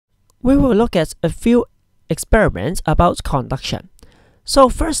We will look at a few experiments about conduction. So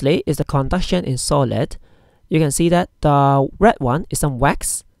firstly is the conduction in solid. You can see that the red one is some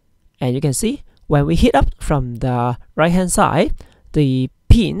wax, and you can see when we heat up from the right hand side, the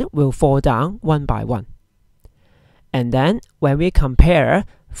pin will fall down one by one. And then when we compare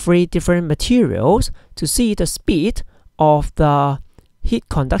three different materials to see the speed of the heat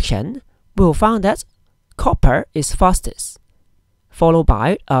conduction, we will find that copper is fastest, followed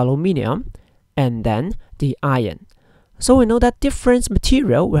by aluminium, and then the iron. So we know that different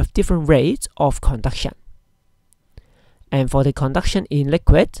material will have different rates of conduction. And for the conduction in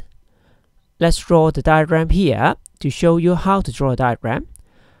liquid, let's draw the diagram here to show you how to draw a diagram.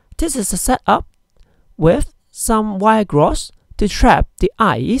 This is a setup with some wire gauze to trap the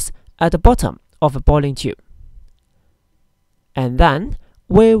ice at the bottom of a boiling tube. And then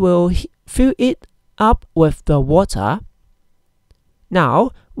we will fill it up with the water.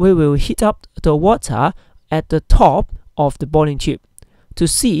 Now we will heat up the water at the top of the boiling tube to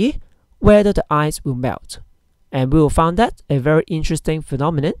see whether the ice will melt. And we will find that a very interesting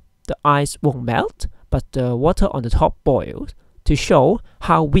phenomenon. The ice won't melt, but the water on the top boils, to show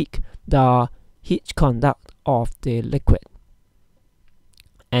how weak the heat conduct of the liquid.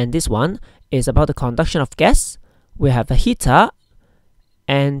 And this one is about the conduction of gas. We have a heater,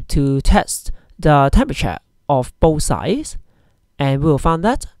 and to test the temperature of both sides, and we will find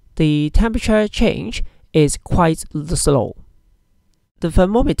that the temperature change is quite slow. The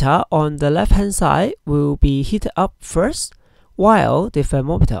thermometer on the left hand side will be heated up first, while the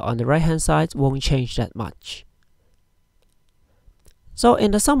thermometer on the right hand side won't change that much. So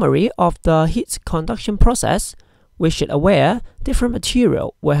in the summary of the heat conduction process, we should aware different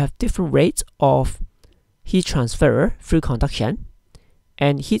material will have different rates of heat transfer through conduction,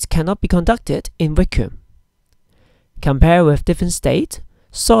 and heat cannot be conducted in vacuum. Compare with different state,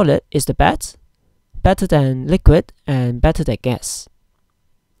 solid is the best, better than liquid and better than gas.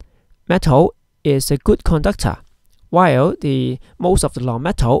 Metal is a good conductor, while most of the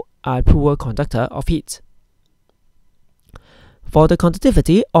non-metal are poor conductor of heat. For the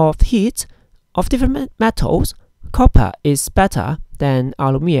conductivity of heat of different metals, copper is better than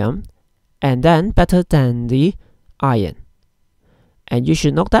aluminium, and then better than the iron. And you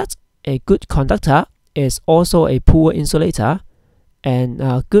should note that a good conductor is also a poor insulator, and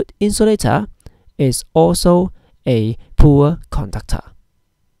a good insulator is also a poor conductor.